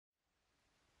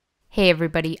Hey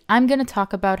everybody, I'm going to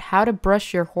talk about how to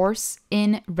brush your horse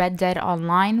in Red Dead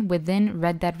Online within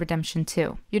Red Dead Redemption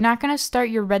 2. You're not going to start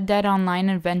your Red Dead Online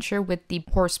adventure with the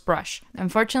horse brush.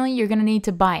 Unfortunately, you're going to need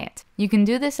to buy it. You can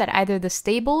do this at either the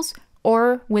stables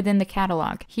or within the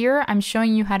catalog. Here, I'm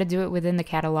showing you how to do it within the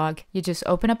catalog. You just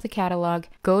open up the catalog,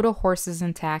 go to Horses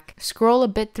and Tack, scroll a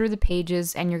bit through the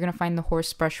pages, and you're going to find the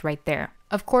horse brush right there.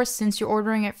 Of course, since you're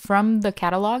ordering it from the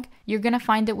catalog, you're going to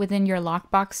find it within your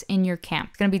lockbox in your camp.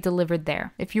 It's going to be delivered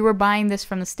there. If you were buying this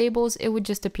from the stables, it would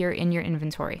just appear in your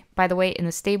inventory. By the way, in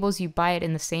the stables, you buy it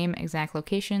in the same exact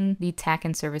location, the tack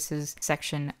and services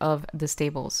section of the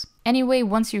stables. Anyway,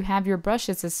 once you have your brush,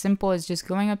 it's as simple as just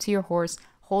going up to your horse,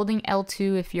 holding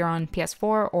L2 if you're on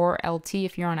PS4 or LT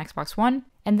if you're on Xbox One,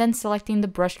 and then selecting the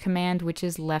brush command, which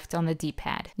is left on the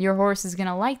D-pad. Your horse is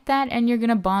gonna like that, and you're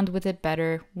gonna bond with it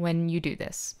better when you do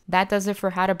this. That does it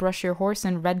for how to brush your horse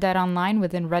in Red Dead Online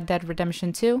within Red Dead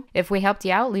Redemption 2. If we helped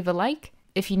you out, leave a like.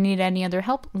 If you need any other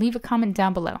help, leave a comment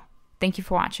down below. Thank you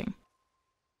for watching.